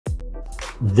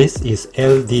This is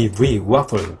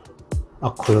ldwaffle, a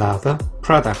collab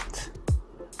product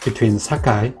between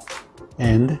Sacai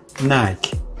and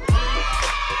Nike.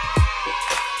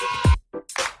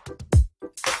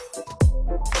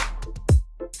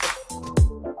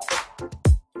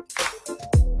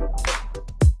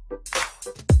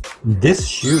 This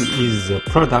shoe is a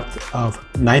product of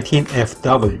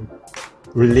 19FW,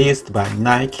 released by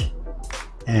Nike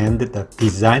and the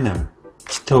designer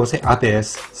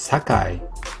X Sacai,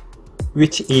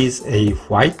 which is a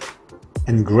white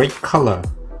and gray color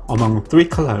among three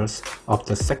colors of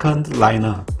the second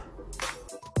lineup.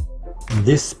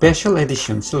 This special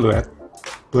edition silhouette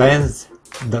blends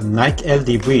the Nike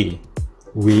LDV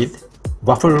with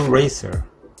waffle racer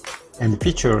and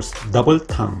features double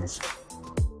tongues.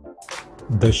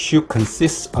 The shoe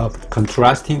consists of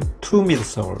contrasting two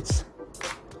midsoles,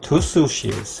 two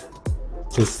swooshes,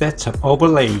 two sets of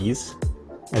overlays,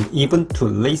 and even two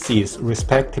laces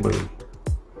respectively,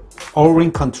 all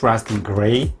in contrasting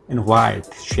gray and white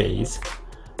shades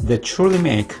that truly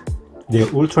make their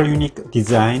ultra-unique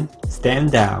design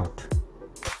stand out.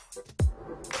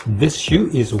 This shoe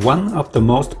is one of the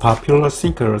most popular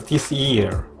sneakers this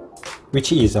year,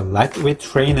 which is a lightweight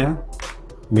trainer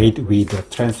made with a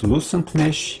translucent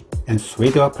mesh and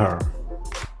suede upper.